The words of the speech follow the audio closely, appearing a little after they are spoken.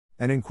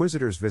An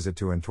Inquisitor's visit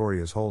to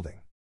Antoria's holding.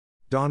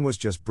 Dawn was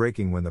just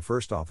breaking when the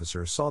first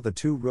officer saw the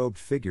two robed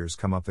figures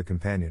come up the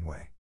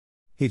companionway.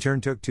 He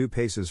took 2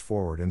 paces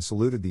forward and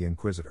saluted the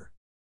Inquisitor.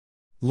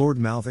 "Lord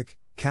Malvik,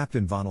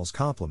 Captain Vonel's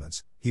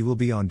compliments, he will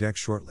be on deck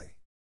shortly.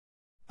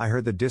 I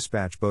heard the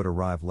dispatch boat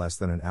arrive less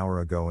than an hour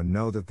ago and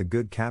know that the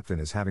good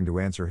captain is having to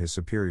answer his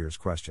superior's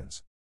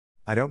questions.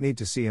 I don't need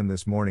to see him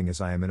this morning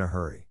as I am in a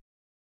hurry.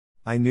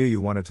 I knew you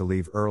wanted to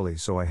leave early,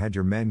 so I had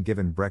your men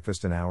given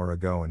breakfast an hour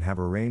ago and have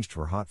arranged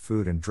for hot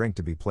food and drink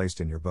to be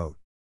placed in your boat."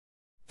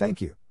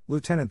 "Thank you,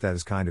 Lieutenant, that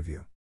is kind of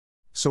you.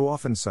 So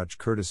often such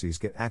courtesies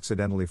get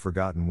accidentally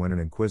forgotten when an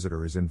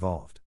Inquisitor is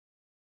involved.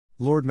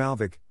 Lord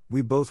Malvik,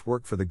 we both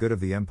work for the good of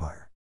the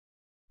Empire."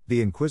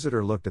 The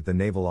Inquisitor looked at the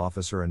naval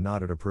officer and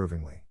nodded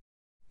approvingly.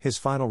 His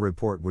final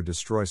report would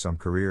destroy some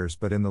careers,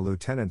 but in the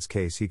lieutenant's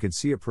case he could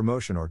see a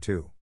promotion or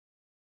two.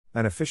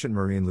 An efficient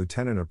Marine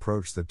lieutenant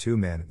approached the 2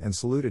 men and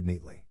saluted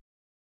neatly.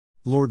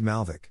 "Lord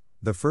Malvik,"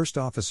 the first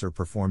officer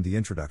performed the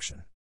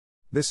introduction.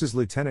 "This is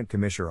Lieutenant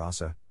Commissioner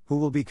Asa, who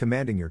will be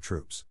commanding your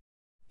troops.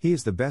 He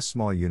is the best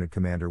small unit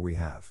commander we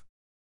have."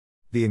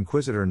 The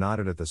Inquisitor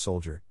nodded at the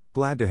soldier,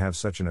 glad to have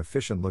such an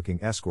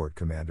efficient-looking escort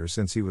commander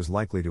since he was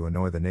likely to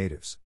annoy the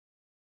natives.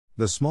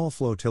 The small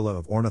flotilla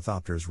of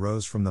ornithopters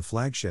rose from the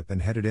flagship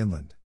and headed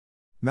inland.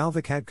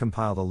 Malvik had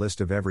compiled a list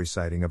of every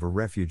sighting of a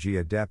refugee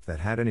adept that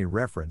had any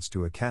reference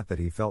to a cat that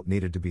he felt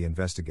needed to be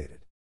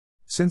investigated.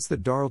 Since the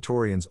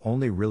Darltorians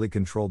only really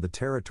controlled the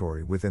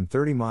territory within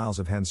 30 miles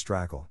of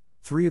Henstrackle,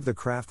 3 of the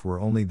craft were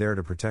only there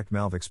to protect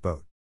Malvik's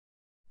boat.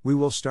 "We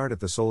will start at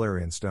the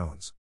Solarian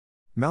stones,"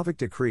 Malvik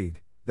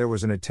decreed. "There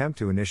was an attempt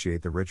to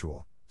initiate the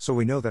ritual, so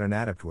we know that an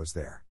adept was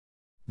there.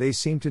 They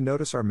seemed to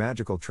notice our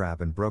magical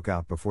trap and broke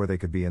out before they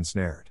could be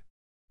ensnared.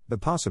 The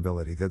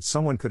possibility that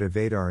someone could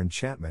evade our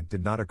enchantment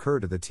did not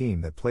occur to the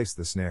team that placed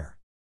the snare.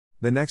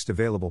 The next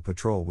available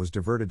patrol was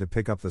diverted to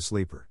pick up the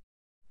sleeper.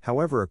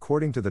 However,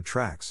 according to the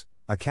tracks,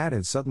 a cat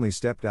had suddenly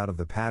stepped out of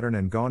the pattern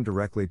and gone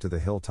directly to the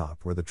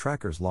hilltop where the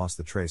trackers lost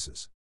the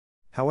traces.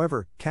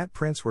 However, cat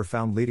prints were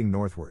found leading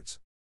northwards.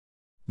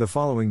 The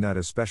following night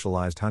a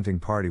specialized hunting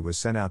party was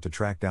sent out to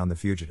track down the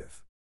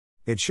fugitive.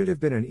 It should have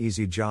been an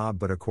easy job,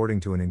 but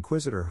according to an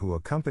Inquisitor who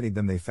accompanied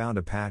them, they found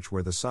a patch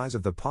where the size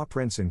of the paw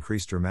prints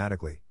increased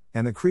dramatically,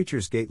 and the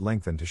creature's gait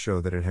lengthened to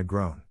show that it had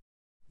grown.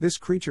 This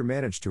creature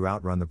managed to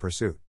outrun the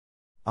pursuit.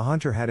 A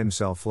hunter had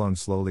himself flown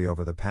slowly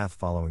over the path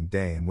following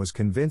day and was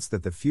convinced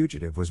that the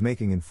fugitive was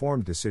making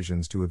informed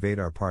decisions to evade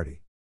our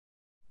party.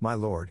 "My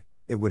lord,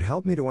 it would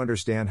help me to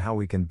understand how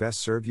we can best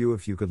serve you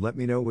if you could let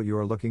me know what you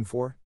are looking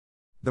for,"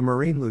 the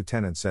Marine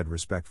lieutenant said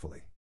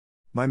respectfully.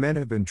 "My men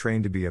have been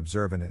trained to be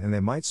observant and they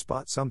might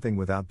spot something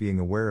without being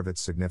aware of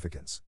its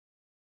significance."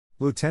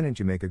 "Lieutenant,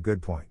 you make a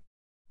good point.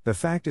 The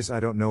fact is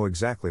I don't know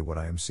exactly what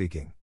I am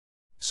seeking.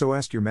 So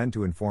ask your men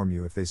to inform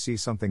you if they see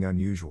something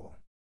unusual.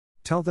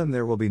 Tell them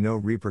there will be no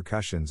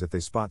repercussions if they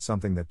spot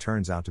something that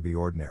turns out to be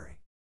ordinary.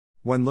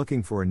 When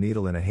looking for a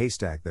needle in a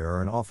haystack, there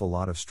are an awful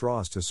lot of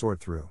straws to sort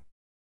through."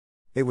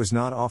 It was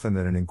not often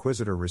that an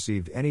Inquisitor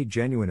received any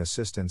genuine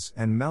assistance,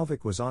 and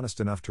Malvik was honest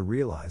enough to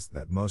realize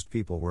that most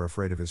people were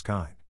afraid of his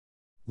kind.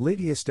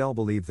 Lady Estelle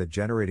believed that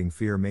generating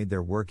fear made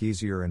their work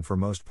easier, and for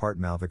most part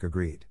Malvik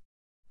agreed.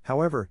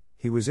 However,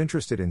 he was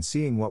interested in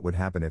seeing what would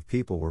happen if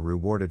people were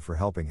rewarded for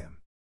helping him.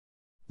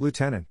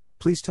 "Lieutenant,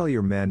 please tell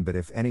your men, but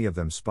if any of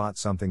them spot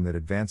something that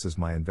advances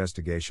my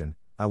investigation,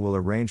 I will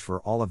arrange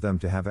for all of them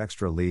to have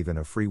extra leave and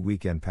a free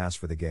weekend pass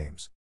for the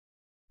games."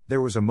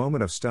 There was a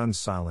moment of stunned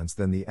silence,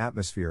 then the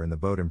atmosphere in the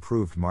boat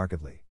improved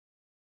markedly.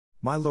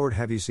 "My lord,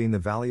 have you seen the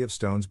Valley of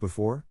Stones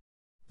before?"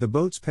 The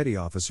boat's petty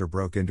officer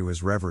broke into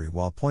his reverie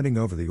while pointing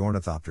over the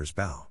ornithopter's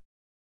bow.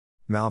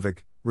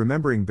 Malvik,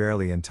 remembering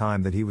barely in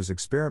time that he was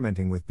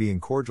experimenting with being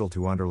cordial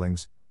to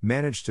underlings,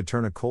 managed to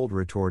turn a cold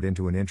retort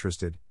into an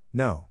interested,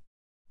 "No."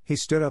 He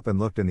stood up and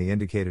looked in the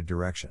indicated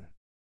direction.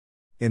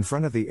 In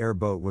front of the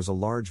airboat was a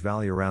large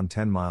valley around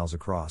 10 miles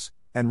across,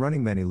 and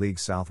running many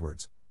leagues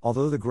southwards,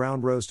 although the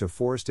ground rose to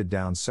forested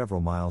downs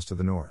several miles to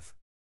the north.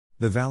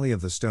 The Valley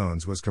of the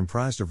Stones was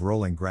comprised of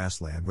rolling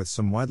grassland with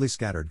some widely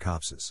scattered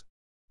copses.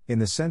 In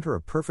the center,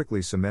 a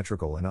perfectly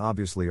symmetrical and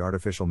obviously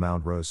artificial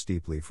mound rose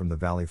steeply from the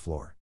valley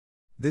floor.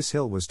 This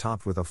hill was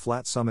topped with a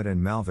flat summit,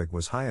 and Malvik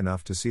was high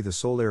enough to see the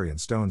Solarian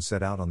stones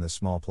set out on this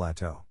small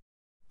plateau.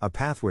 A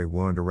pathway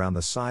wound around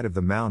the side of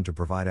the mound to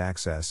provide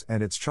access,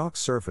 and its chalk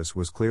surface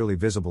was clearly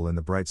visible in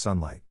the bright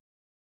sunlight.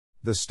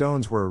 The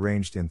stones were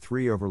arranged in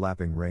 3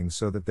 overlapping rings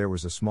so that there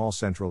was a small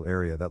central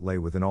area that lay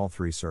within all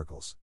 3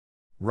 circles.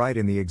 Right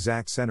in the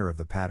exact center of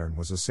the pattern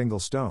was a single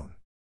stone.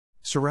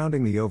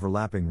 Surrounding the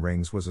overlapping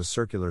rings was a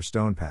circular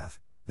stone path,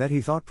 that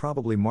he thought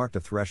probably marked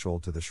a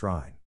threshold to the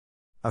shrine.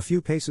 A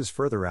few paces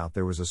further out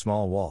there was a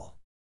small wall.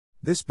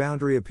 This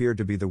boundary appeared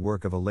to be the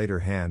work of a later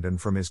hand, and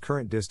from his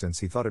current distance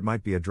he thought it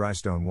might be a dry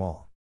stone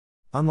wall.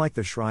 Unlike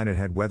the shrine, it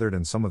had weathered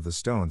and some of the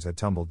stones had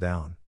tumbled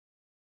down.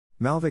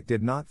 Malvik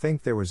did not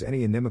think there was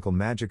any inimical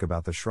magic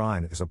about the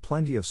shrine, as a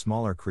plenty of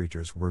smaller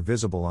creatures were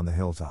visible on the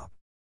hilltop.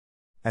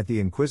 At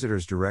the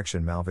Inquisitor's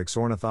direction, Malvik's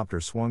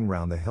ornithopter swung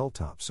round the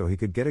hilltop so he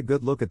could get a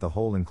good look at the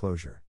whole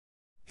enclosure.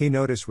 He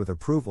noticed with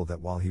approval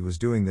that while he was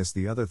doing this,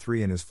 the other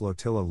three in his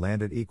flotilla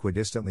landed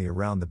equidistantly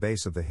around the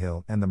base of the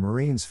hill and the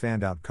Marines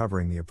fanned out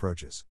covering the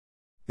approaches.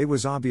 It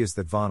was obvious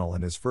that Vonel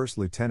and his first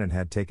lieutenant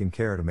had taken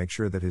care to make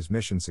sure that his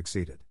mission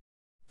succeeded.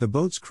 The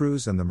boat's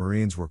crews and the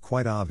Marines were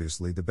quite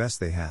obviously the best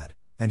they had,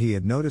 and he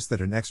had noticed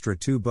that an extra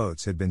 2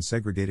 boats had been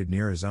segregated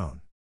near his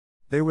own.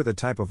 They were the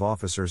type of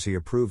officers he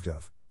approved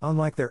of,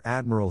 unlike their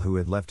admiral who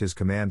had left his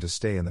command to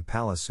stay in the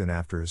palace soon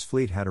after his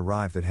fleet had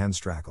arrived at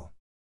Henstrackle.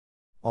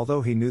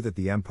 Although he knew that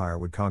the Empire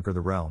would conquer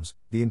the realms,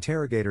 the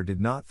interrogator did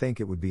not think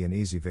it would be an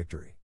easy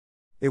victory.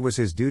 It was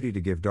his duty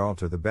to give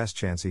Darlter the best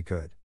chance he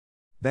could.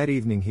 That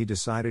evening he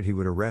decided he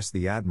would arrest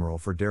the admiral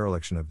for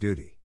dereliction of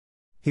duty.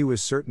 He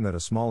was certain that a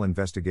small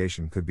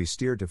investigation could be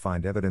steered to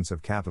find evidence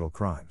of capital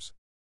crimes.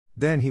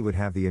 Then he would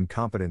have the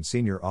incompetent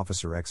senior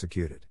officer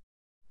executed.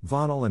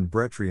 Vonel and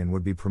Bretrian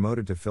would be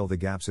promoted to fill the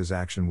gaps his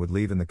action would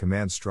leave in the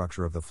command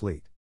structure of the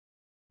fleet.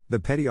 The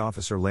petty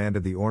officer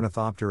landed the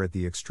ornithopter at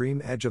the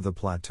extreme edge of the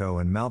plateau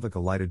and Malvik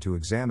alighted to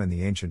examine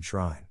the ancient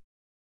shrine.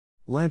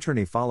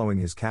 Lanterny, following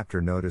his captor,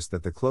 noticed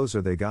that the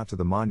closer they got to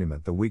the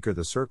monument, the weaker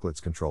the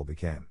circlet's control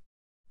became.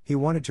 He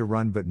wanted to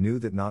run but knew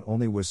that not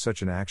only was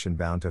such an action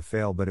bound to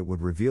fail, but it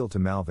would reveal to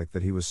Malvik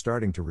that he was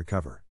starting to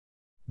recover.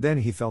 Then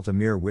he felt a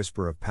mere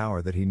whisper of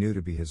power that he knew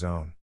to be his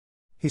own.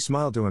 He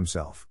smiled to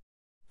himself.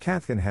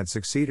 Cathkin had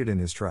succeeded in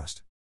his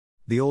trust.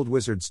 The old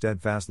wizard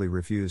steadfastly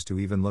refused to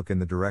even look in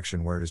the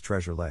direction where his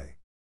treasure lay.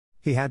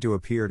 He had to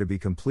appear to be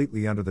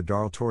completely under the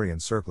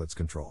Darltorian circlet's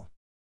control.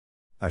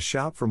 A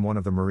shout from one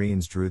of the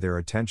Marines drew their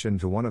attention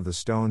to one of the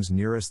stones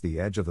nearest the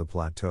edge of the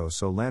plateau,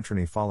 so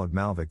Lanterny followed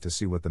Malvik to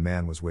see what the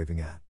man was waving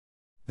at.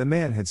 The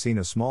man had seen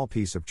a small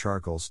piece of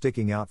charcoal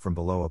sticking out from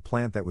below a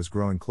plant that was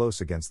growing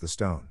close against the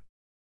stone.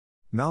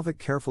 Malvik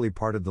carefully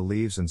parted the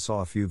leaves and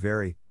saw a few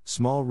very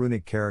small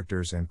runic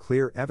characters and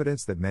clear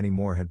evidence that many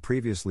more had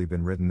previously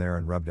been written there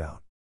and rubbed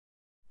out.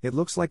 It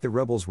looks like the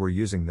rebels were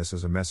using this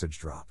as a message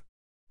drop.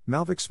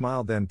 Malvik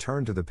smiled, then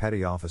turned to the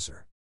petty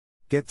officer.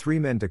 Get 3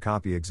 men to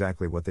copy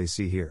exactly what they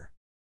see here.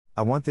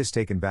 I want this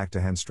taken back to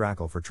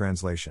Henstrackle for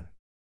translation.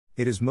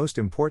 It is most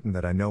important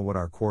that I know what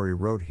our quarry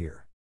wrote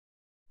here.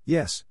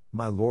 Yes,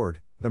 my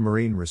lord, the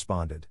Marine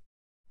responded.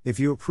 If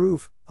you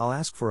approve, I'll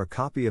ask for a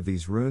copy of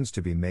these runes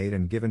to be made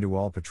and given to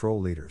all patrol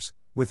leaders,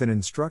 with an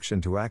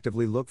instruction to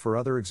actively look for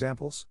other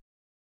examples.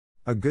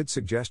 A good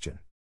suggestion.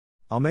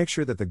 I'll make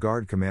sure that the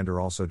guard commander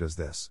also does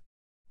this.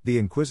 The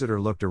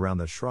Inquisitor looked around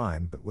the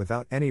shrine but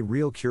without any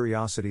real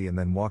curiosity and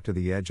then walked to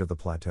the edge of the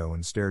plateau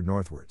and stared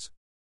northwards.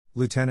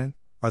 Lieutenant,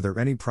 are there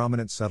any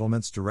prominent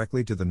settlements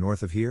directly to the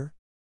north of here?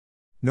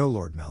 No,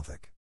 Lord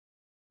Malvik.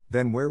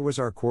 Then where was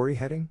our quarry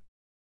heading?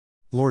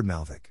 Lord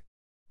Malvik.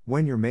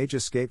 When your mage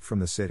escaped from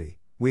the city,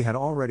 we had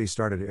already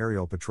started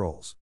aerial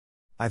patrols.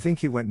 I think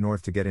he went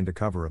north to get into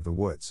cover of the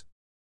woods.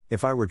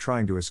 If I were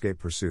trying to escape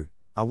pursuit,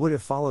 I would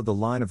have followed the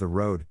line of the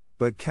road,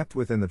 but kept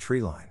within the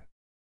tree line.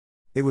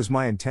 It was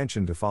my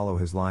intention to follow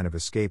his line of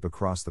escape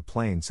across the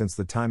plain, since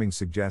the timing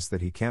suggests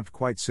that he camped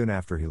quite soon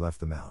after he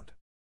left the mound.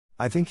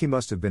 I think he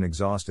must have been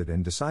exhausted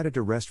and decided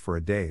to rest for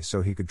a day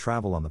so he could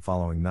travel on the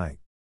following night.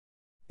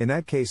 In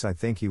that case, I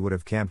think he would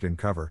have camped in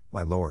cover,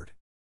 my lord.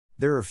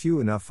 There are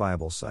few enough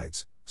viable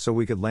sites, so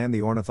we could land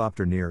the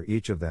ornithopter near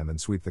each of them and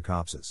sweep the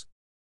copses.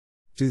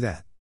 Do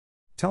that.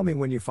 Tell me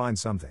when you find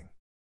something.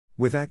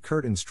 With that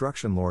curt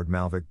instruction, Lord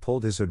Malvik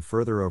pulled his hood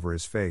further over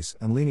his face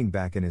and, leaning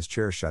back in his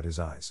chair, shut his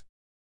eyes.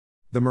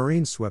 The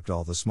Marines swept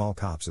all the small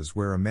copses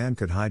where a man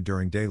could hide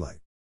during daylight.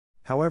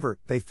 However,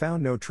 they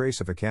found no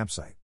trace of a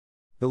campsite.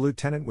 The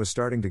lieutenant was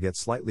starting to get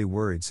slightly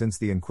worried, since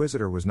the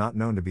Inquisitor was not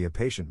known to be a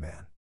patient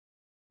man.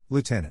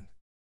 Lieutenant.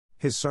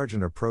 His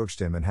sergeant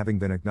approached him and, having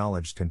been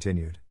acknowledged,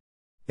 continued.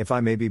 If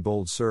I may be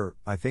bold, sir,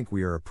 I think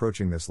we are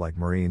approaching this like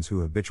Marines who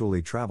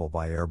habitually travel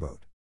by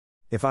airboat.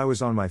 If I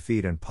was on my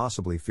feet and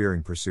possibly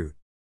fearing pursuit,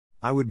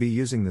 I would be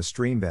using the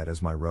stream bed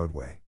as my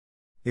roadway.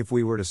 If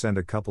we were to send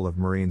a couple of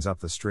Marines up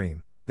the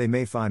stream, they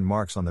may find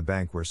marks on the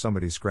bank where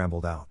somebody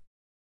scrambled out.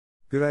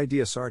 Good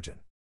idea, Sergeant.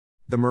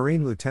 The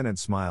Marine lieutenant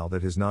smiled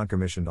at his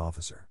non-commissioned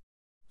officer.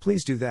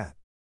 Please do that.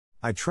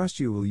 I trust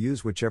you will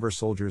use whichever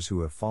soldiers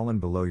who have fallen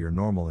below your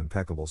normal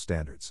impeccable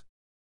standards.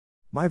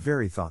 My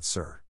very thoughts,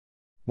 sir.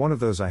 One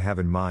of those I have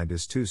in mind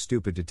is too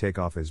stupid to take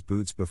off his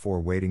boots before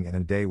waiting, and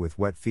a day with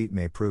wet feet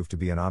may prove to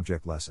be an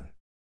object lesson.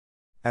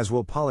 As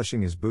will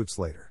polishing his boots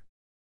later.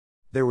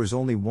 There was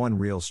only one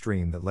real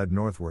stream that led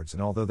northwards,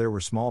 and although there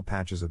were small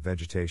patches of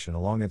vegetation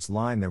along its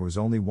line, there was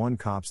only one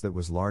copse that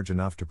was large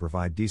enough to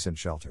provide decent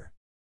shelter.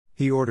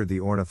 He ordered the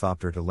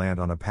ornithopter to land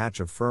on a patch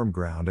of firm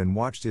ground and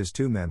watched his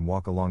 2 men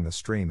walk along the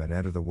stream and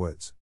enter the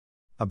woods.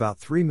 About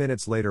 3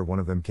 minutes later, one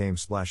of them came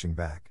splashing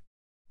back.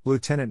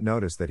 Lieutenant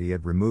noticed that he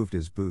had removed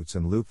his boots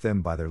and looped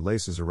them by their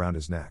laces around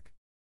his neck.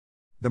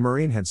 The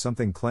Marine had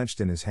something clenched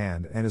in his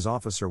hand, and his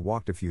officer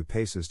walked a few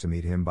paces to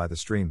meet him by the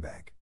stream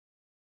bank.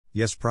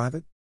 Yes,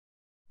 Private?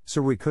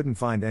 Sir, we couldn't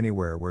find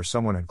anywhere where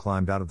someone had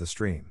climbed out of the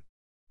stream.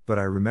 But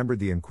I remembered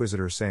the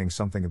Inquisitor saying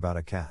something about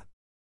a cat.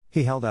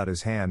 He held out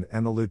his hand,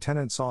 and the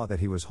lieutenant saw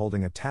that he was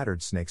holding a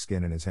tattered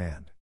snakeskin in his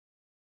hand.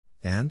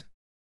 And?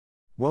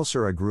 Well,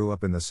 sir, I grew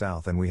up in the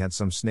south and we had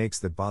some snakes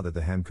that bothered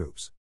the hen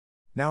coops.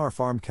 Now our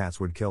farm cats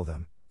would kill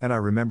them, and I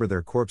remember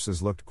their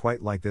corpses looked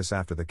quite like this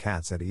after the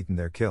cats had eaten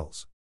their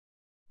kills.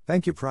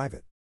 Thank you,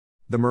 Private.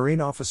 The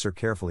Marine officer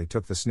carefully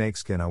took the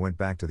snakeskin. I went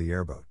back to the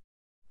airboat.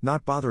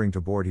 Not bothering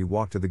to board, he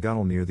walked to the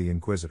gunwale near the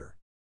Inquisitor.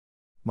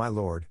 My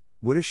lord,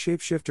 would a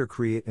shapeshifter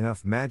create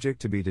enough magic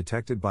to be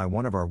detected by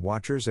one of our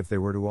watchers if they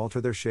were to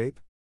alter their shape?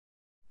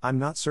 I'm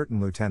not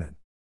certain, Lieutenant.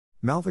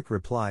 Malvik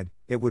replied,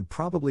 it would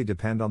probably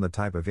depend on the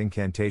type of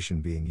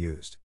incantation being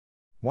used.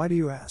 Why do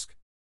you ask?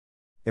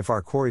 If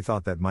our Corey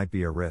thought that might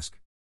be a risk.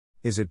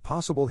 Is it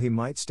possible he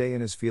might stay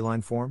in his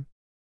feline form?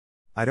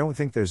 I don't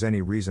think there's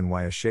any reason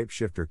why a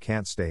shapeshifter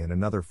can't stay in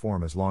another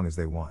form as long as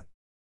they want.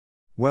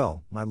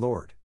 Well, my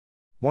lord.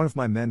 One of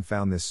my men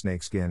found this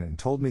snakeskin and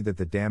told me that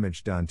the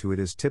damage done to it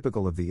is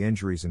typical of the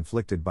injuries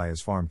inflicted by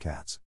his farm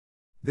cats.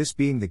 This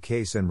being the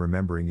case, and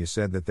remembering you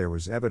said that there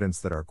was evidence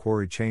that our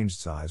quarry changed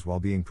size while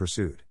being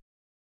pursued,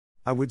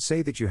 I would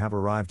say that you have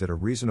arrived at a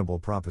reasonable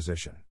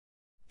proposition.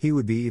 He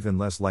would be even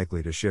less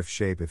likely to shift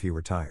shape if he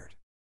were tired.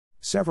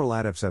 Several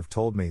adepts have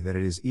told me that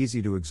it is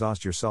easy to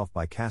exhaust yourself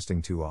by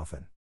casting too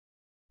often.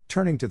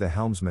 Turning to the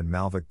helmsman,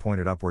 Malvik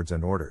pointed upwards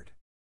and ordered,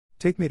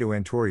 take me to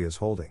Antoria's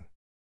holding.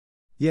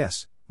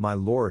 Yes, my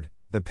lord,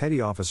 the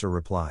petty officer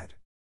replied.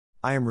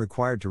 I am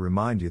required to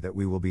remind you that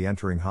we will be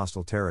entering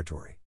hostile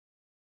territory.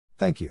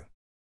 Thank you.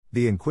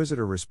 The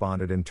Inquisitor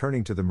responded, and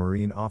turning to the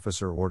Marine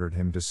officer ordered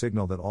him to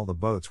signal that all the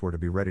boats were to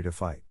be ready to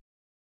fight.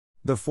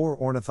 The 4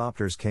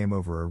 ornithopters came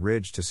over a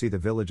ridge to see the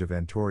village of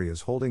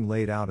Antoria's holding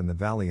laid out in the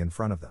valley in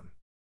front of them.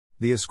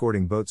 The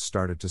escorting boats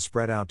started to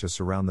spread out to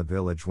surround the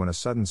village when a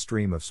sudden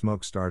stream of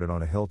smoke started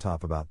on a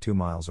hilltop about 2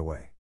 miles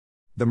away.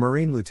 The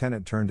Marine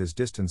lieutenant turned his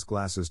distance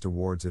glasses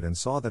towards it and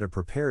saw that a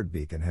prepared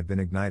beacon had been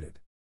ignited.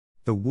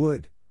 The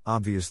wood,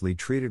 obviously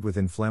treated with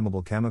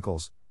inflammable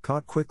chemicals,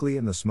 caught quickly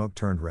and the smoke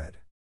turned red.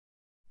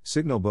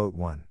 Signal Boat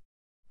 1.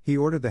 He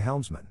ordered the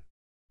helmsman.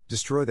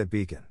 Destroy that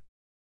beacon.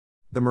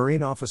 The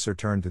Marine officer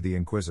turned to the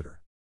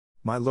Inquisitor.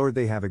 My lord,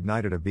 they have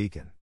ignited a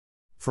beacon.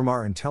 From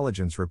our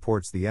intelligence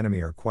reports, the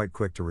enemy are quite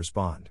quick to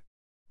respond.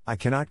 I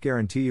cannot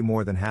guarantee you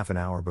more than half an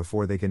hour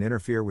before they can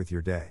interfere with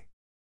your day.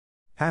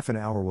 Half an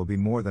hour will be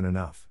more than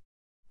enough.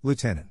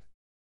 Lieutenant.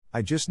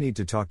 I just need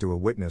to talk to a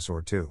witness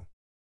or two.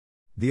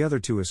 The other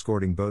 2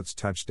 escorting boats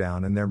touched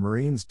down and their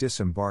Marines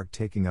disembarked,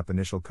 taking up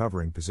initial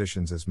covering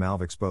positions as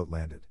Malvik's boat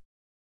landed.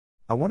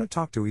 I want to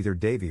talk to either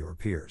Davy or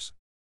Piers.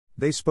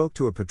 They spoke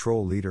to a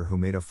patrol leader who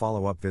made a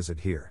follow-up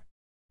visit here.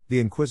 The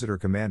Inquisitor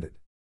commanded.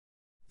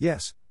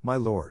 Yes, my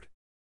lord.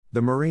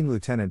 The Marine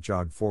lieutenant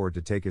jogged forward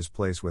to take his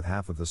place with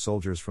half of the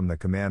soldiers from the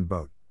command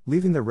boat,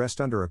 leaving the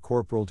rest under a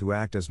corporal to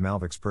act as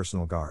Malvik's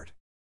personal guard.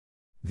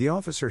 The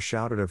officer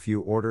shouted a few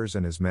orders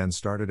and his men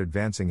started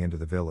advancing into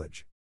the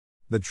village.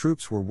 The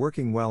troops were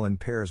working well in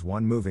pairs,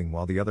 one moving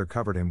while the other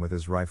covered him with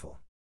his rifle.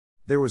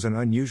 There was an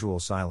unusual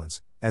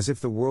silence, as if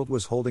the world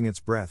was holding its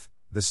breath,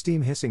 the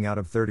steam hissing out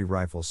of 30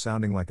 rifles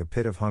sounding like a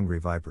pit of hungry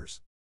vipers.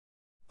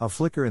 A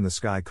flicker in the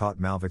sky caught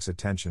Malvik's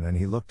attention and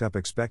he looked up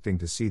expecting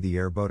to see the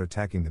airboat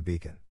attacking the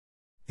beacon.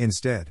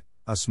 Instead,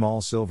 a small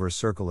silver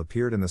circle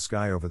appeared in the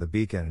sky over the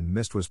beacon and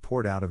mist was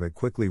poured out of it,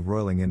 quickly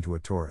roiling into a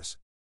torus.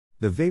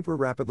 The vapor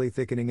rapidly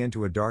thickening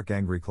into a dark,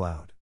 angry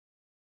cloud.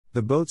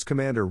 The boat's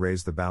commander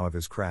raised the bow of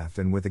his craft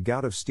and with a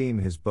gout of steam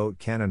his boat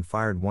cannon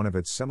fired one of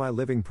its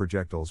semi-living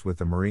projectiles, with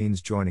the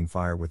Marines joining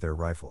fire with their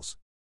rifles.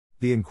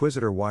 The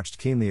Inquisitor watched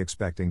keenly,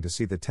 expecting to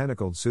see the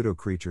tentacled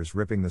pseudo-creatures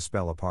ripping the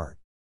spell apart.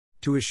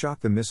 To his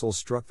shock, the missile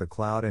struck the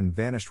cloud and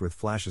vanished with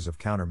flashes of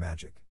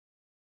counter-magic.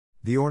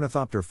 The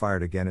ornithopter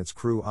fired again, its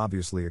crew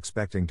obviously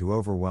expecting to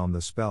overwhelm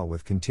the spell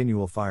with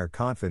continual fire,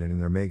 confident in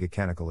their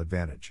mechanical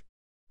advantage.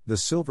 The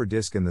silver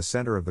disc in the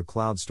center of the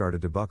cloud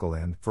started to buckle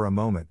and, for a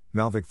moment,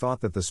 Malvik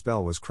thought that the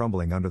spell was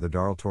crumbling under the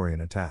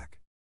Darltorian attack.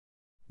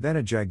 Then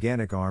a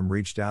gigantic arm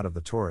reached out of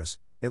the torus.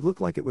 It looked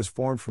like it was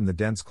formed from the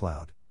dense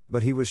cloud,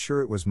 but he was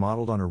sure it was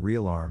modeled on a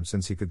real arm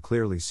since he could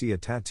clearly see a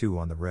tattoo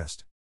on the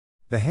wrist.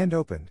 The hand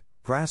opened,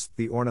 grasped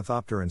the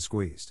ornithopter and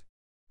squeezed.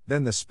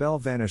 Then the spell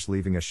vanished,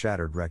 leaving a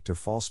shattered wreck to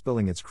fall,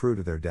 spilling its crew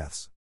to their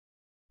deaths.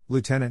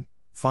 Lieutenant,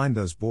 find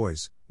those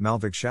boys,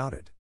 Malvik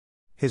shouted,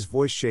 his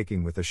voice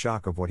shaking with the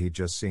shock of what he'd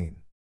just seen.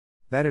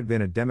 That had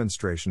been a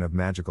demonstration of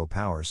magical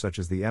power such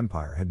as the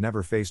Empire had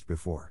never faced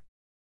before.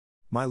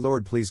 My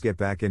lord, please get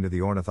back into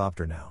the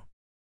ornithopter now.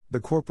 The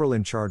corporal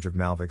in charge of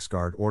Malvik's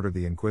guard ordered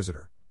the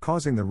Inquisitor,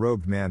 causing the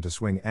robed man to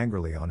swing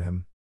angrily on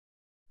him.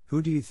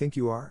 Who do you think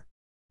you are?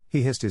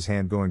 He hissed, his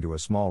hand going to a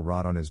small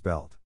rod on his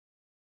belt.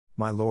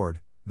 My lord,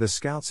 the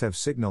scouts have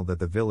signaled that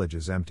the village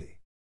is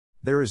empty.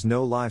 There is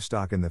no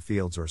livestock in the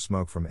fields or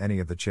smoke from any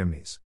of the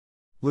chimneys.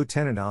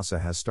 Lieutenant Asa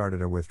has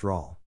started a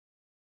withdrawal.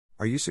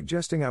 Are you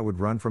suggesting I would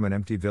run from an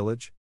empty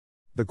village?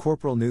 The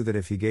corporal knew that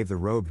if he gave the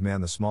robed man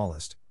the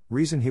smallest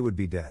reason, he would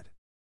be dead.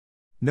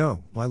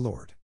 No, my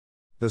lord.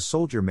 The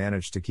soldier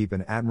managed to keep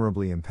an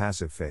admirably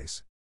impassive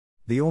face.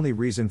 The only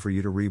reason for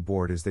you to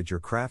reboard is that your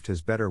craft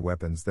has better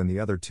weapons than the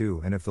other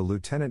 2, and if the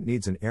lieutenant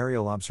needs an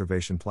aerial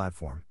observation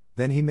platform,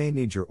 then he may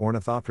need your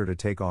ornithopter to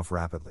take off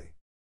rapidly.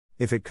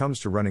 If it comes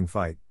to running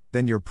fight,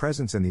 then your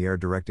presence in the air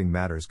directing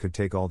matters could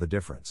take all the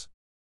difference.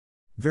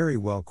 Very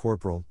well,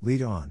 Corporal,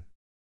 lead on.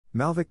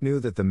 Malvik knew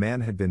that the man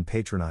had been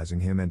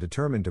patronizing him and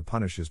determined to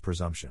punish his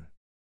presumption.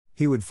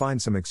 He would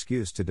find some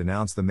excuse to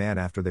denounce the man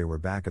after they were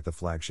back at the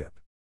flagship.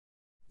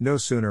 No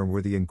sooner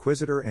were the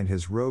Inquisitor and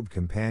his robed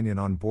companion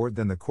on board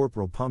than the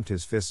corporal pumped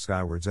his fist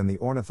skywards and the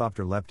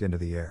ornithopter leapt into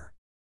the air.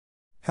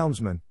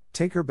 Helmsman,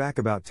 take her back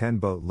about 10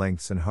 boat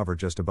lengths and hover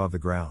just above the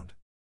ground.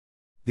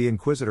 The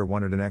Inquisitor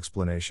wanted an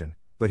explanation,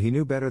 but he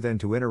knew better than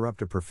to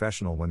interrupt a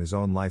professional when his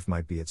own life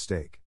might be at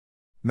stake.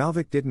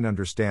 Malvik didn't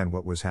understand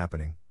what was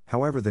happening,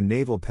 however the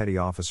naval petty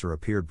officer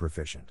appeared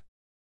proficient.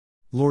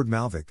 Lord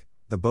Malvik,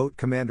 the boat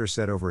commander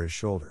said over his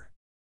shoulder.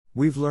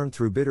 We've learned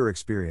through bitter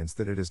experience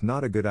that it is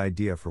not a good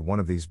idea for one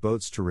of these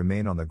boats to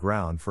remain on the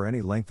ground for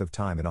any length of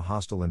time in a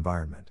hostile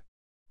environment.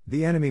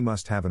 The enemy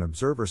must have an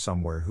observer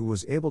somewhere who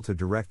was able to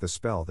direct the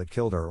spell that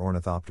killed our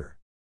ornithopter.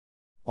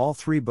 All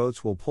 3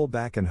 boats will pull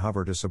back and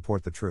hover to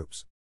support the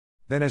troops.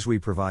 Then as we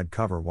provide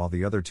cover while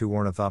the other 2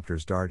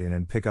 ornithopters dart in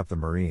and pick up the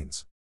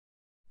Marines.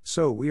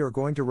 So we are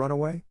going to run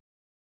away?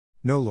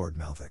 No, Lord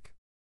Malvik.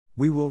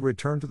 We will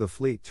return to the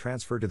fleet,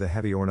 transfer to the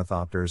heavy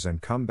ornithopters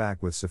and come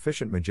back with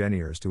sufficient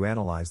Mageniers to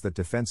analyze that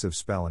defensive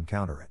spell and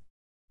counter it.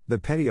 The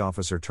petty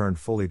officer turned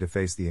fully to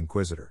face the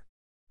Inquisitor.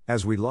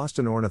 As we lost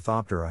an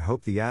ornithopter, I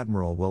hope the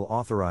Admiral will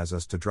authorize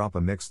us to drop a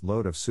mixed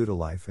load of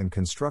pseudolife and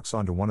constructs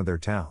onto one of their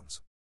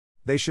towns.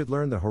 They should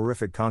learn the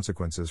horrific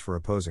consequences for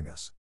opposing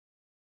us.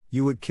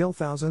 You would kill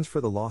thousands for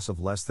the loss of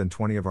less than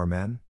 20 of our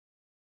men?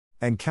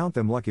 And count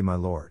them lucky, my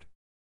lord.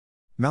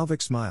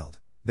 Malvik smiled.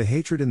 The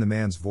hatred in the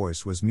man's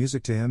voice was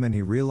music to him and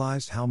he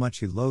realized how much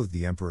he loathed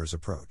the Emperor's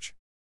approach.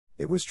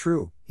 It was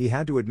true, he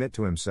had to admit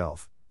to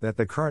himself, that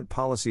the current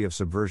policy of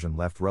subversion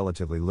left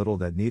relatively little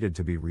that needed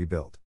to be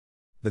rebuilt.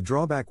 The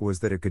drawback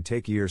was that it could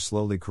take years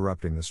slowly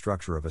corrupting the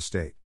structure of a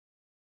state.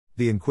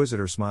 The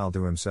Inquisitor smiled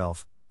to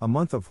himself, a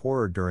month of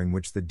horror during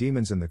which the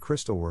demons in the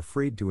crystal were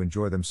freed to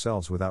enjoy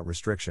themselves without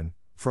restriction,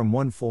 from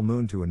one full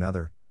moon to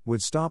another,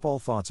 would stop all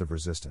thoughts of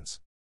resistance.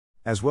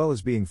 As well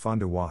as being fun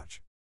to watch.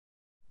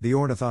 The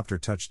ornithopter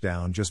touched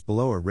down just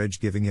below a ridge,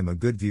 giving him a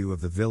good view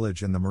of the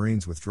village and the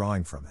Marines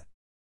withdrawing from it.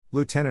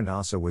 Lieutenant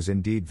Asa was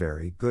indeed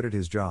very good at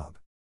his job.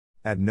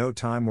 At no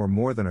time were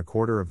more than a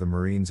quarter of the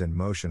Marines in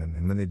motion,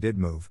 and when they did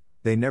move,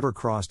 they never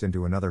crossed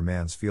into another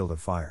man's field of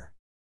fire.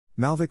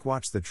 Malvik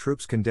watched the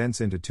troops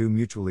condense into 2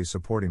 mutually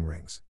supporting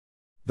rings.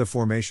 The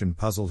formation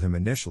puzzled him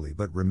initially,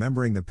 but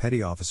remembering the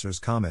petty officer's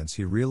comments,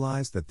 he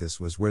realized that this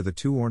was where the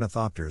 2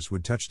 ornithopters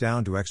would touch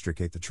down to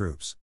extricate the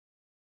troops.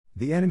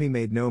 The enemy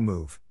made no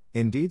move.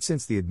 Indeed,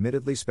 since the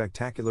admittedly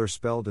spectacular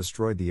spell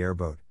destroyed the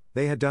airboat,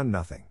 they had done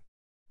nothing.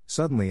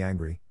 Suddenly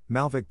angry,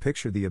 Malvik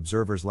pictured the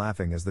observers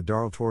laughing as the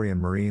Darltorian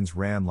Marines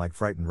ran like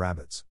frightened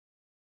rabbits.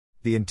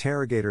 The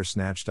interrogator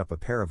snatched up a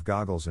pair of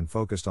goggles and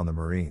focused on the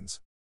Marines.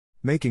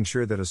 Making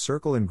sure that a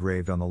circle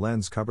engraved on the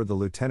lens covered the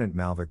lieutenant,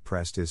 Malvik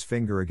pressed his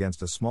finger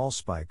against a small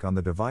spike on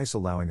the device,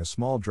 allowing a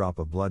small drop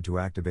of blood to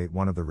activate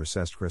one of the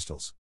recessed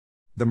crystals.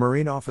 The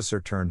Marine officer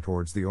turned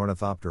towards the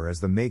ornithopter as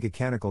the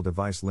mechanical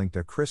device linked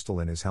a crystal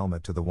in his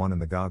helmet to the one in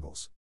the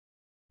goggles.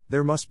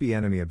 There must be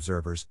enemy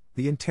observers,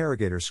 the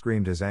interrogator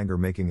screamed, his anger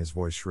making his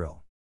voice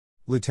shrill.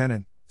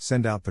 Lieutenant,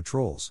 send out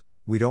patrols,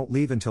 we don't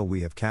leave until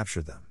we have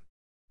captured them.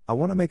 I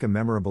want to make a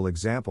memorable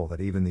example that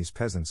even these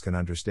peasants can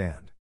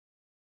understand.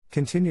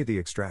 Continue the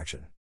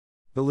extraction.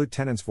 The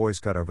lieutenant's voice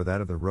cut over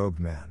that of the robed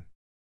man.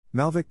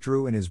 Malvik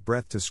drew in his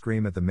breath to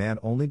scream at the man,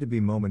 only to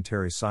be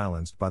momentarily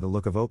silenced by the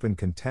look of open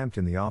contempt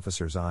in the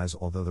officer's eyes,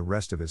 although the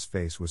rest of his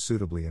face was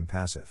suitably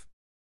impassive.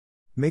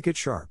 Make it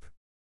sharp.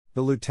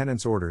 The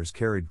lieutenant's orders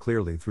carried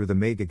clearly through the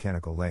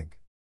mechanical link.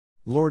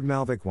 Lord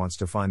Malvik wants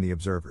to find the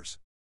observers.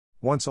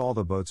 Once all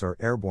the boats are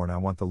airborne, I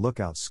want the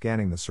lookouts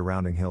scanning the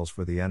surrounding hills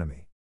for the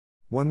enemy.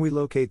 When we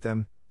locate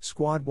them,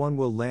 Squad 1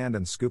 will land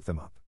and scoop them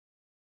up.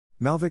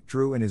 Malvik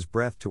drew in his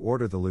breath to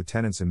order the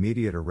lieutenant's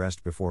immediate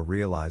arrest before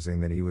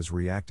realizing that he was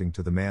reacting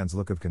to the man's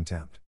look of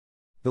contempt.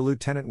 The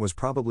lieutenant was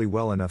probably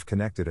well enough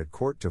connected at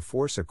court to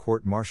force a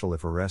court-martial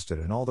if arrested,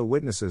 and all the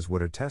witnesses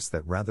would attest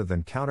that rather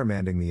than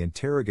countermanding the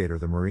interrogator,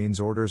 the Marine's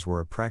orders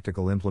were a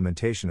practical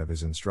implementation of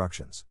his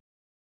instructions.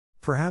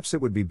 Perhaps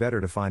it would be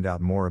better to find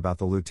out more about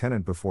the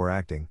lieutenant before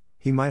acting.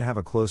 He might have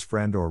a close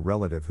friend or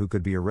relative who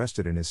could be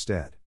arrested in his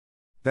stead.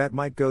 That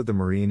might goad the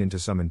Marine into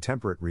some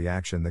intemperate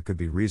reaction that could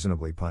be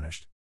reasonably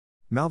punished.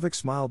 Malvik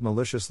smiled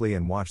maliciously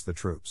and watched the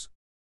troops.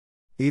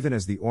 Even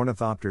as the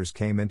ornithopters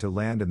came into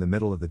land in the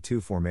middle of the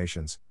 2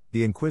 formations,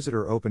 the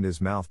Inquisitor opened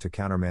his mouth to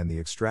countermand the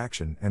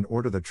extraction and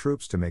order the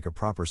troops to make a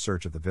proper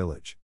search of the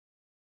village.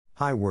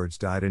 High words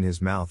died in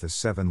his mouth as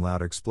 7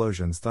 loud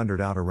explosions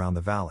thundered out around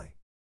the valley.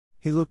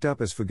 He looked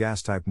up as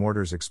Fugas-type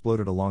mortars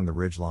exploded along the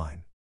ridge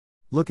line.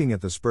 Looking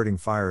at the spurting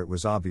fire, it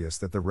was obvious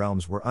that the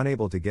realms were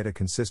unable to get a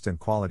consistent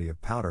quality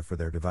of powder for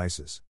their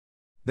devices.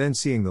 Then,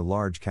 seeing the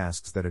large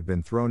casks that had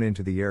been thrown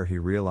into the air, he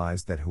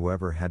realized that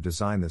whoever had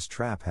designed this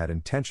trap had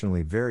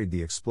intentionally varied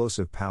the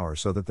explosive power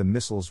so that the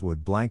missiles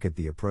would blanket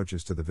the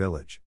approaches to the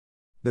village.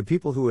 The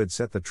people who had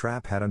set the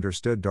trap had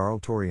understood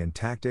Darltorian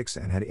tactics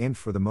and had aimed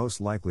for the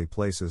most likely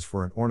places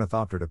for an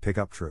ornithopter to pick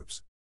up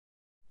troops.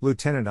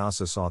 Lieutenant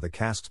Asa saw the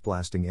casks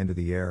blasting into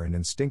the air and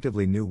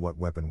instinctively knew what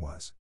weapon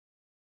was.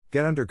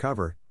 Get under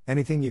cover,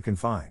 anything you can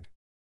find.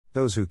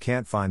 Those who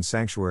can't find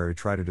sanctuary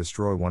try to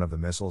destroy one of the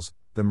missiles.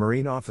 The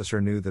Marine officer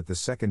knew that the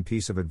second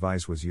piece of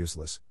advice was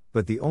useless,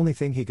 but the only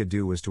thing he could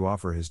do was to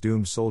offer his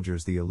doomed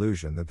soldiers the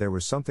illusion that there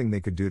was something they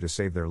could do to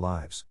save their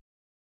lives.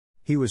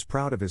 He was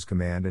proud of his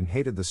command and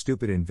hated the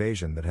stupid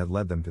invasion that had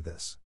led them to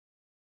this.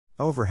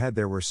 Overhead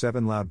there were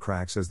 7 loud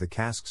cracks as the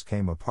casks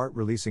came apart,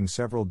 releasing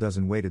several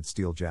dozen weighted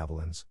steel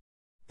javelins.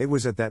 It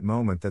was at that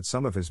moment that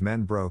some of his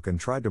men broke and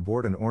tried to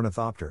board an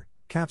ornithopter,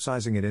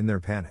 capsizing it in their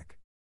panic.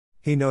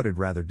 He noted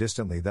rather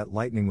distantly that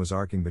lightning was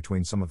arcing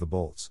between some of the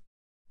bolts.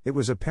 It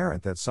was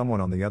apparent that someone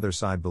on the other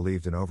side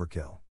believed in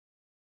overkill.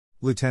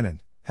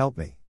 "Lieutenant, help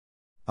me."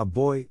 A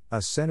boy,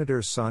 a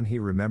senator's son he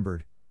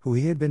remembered, who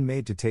he had been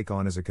made to take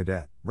on as a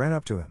cadet, ran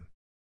up to him.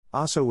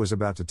 Asa was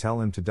about to tell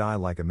him to die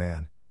like a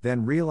man,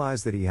 then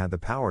realized that he had the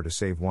power to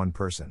save one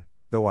person,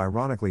 though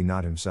ironically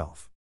not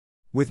himself.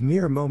 With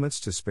mere moments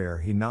to spare,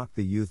 he knocked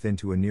the youth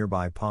into a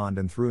nearby pond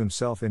and threw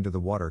himself into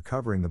the water,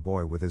 covering the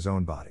boy with his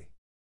own body.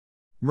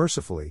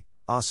 Mercifully,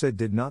 Asa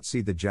did not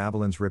see the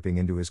javelins ripping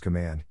into his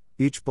command,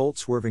 each bolt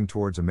swerving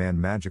towards a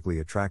man magically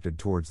attracted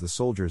towards the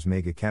soldiers'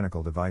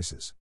 mechanical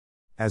devices.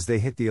 As they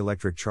hit, the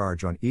electric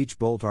charge on each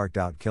bolt arced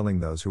out, killing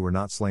those who were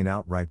not slain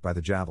outright by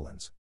the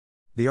javelins.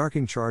 The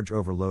arcing charge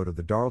overloaded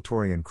the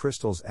Darltorian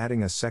crystals,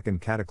 adding a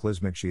second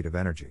cataclysmic sheet of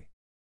energy.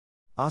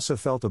 Asa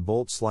felt a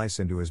bolt slice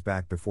into his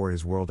back before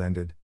his world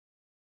ended.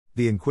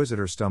 The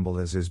Inquisitor stumbled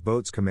as his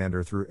boat's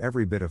commander threw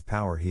every bit of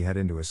power he had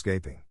into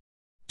escaping.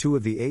 2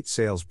 of the 8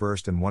 sails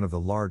burst and one of the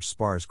large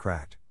spars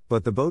cracked,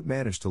 but the boat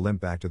managed to limp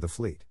back to the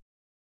fleet.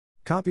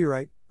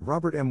 Copyright,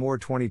 Robert M.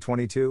 Ward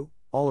 2022,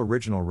 all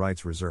original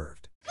rights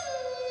reserved.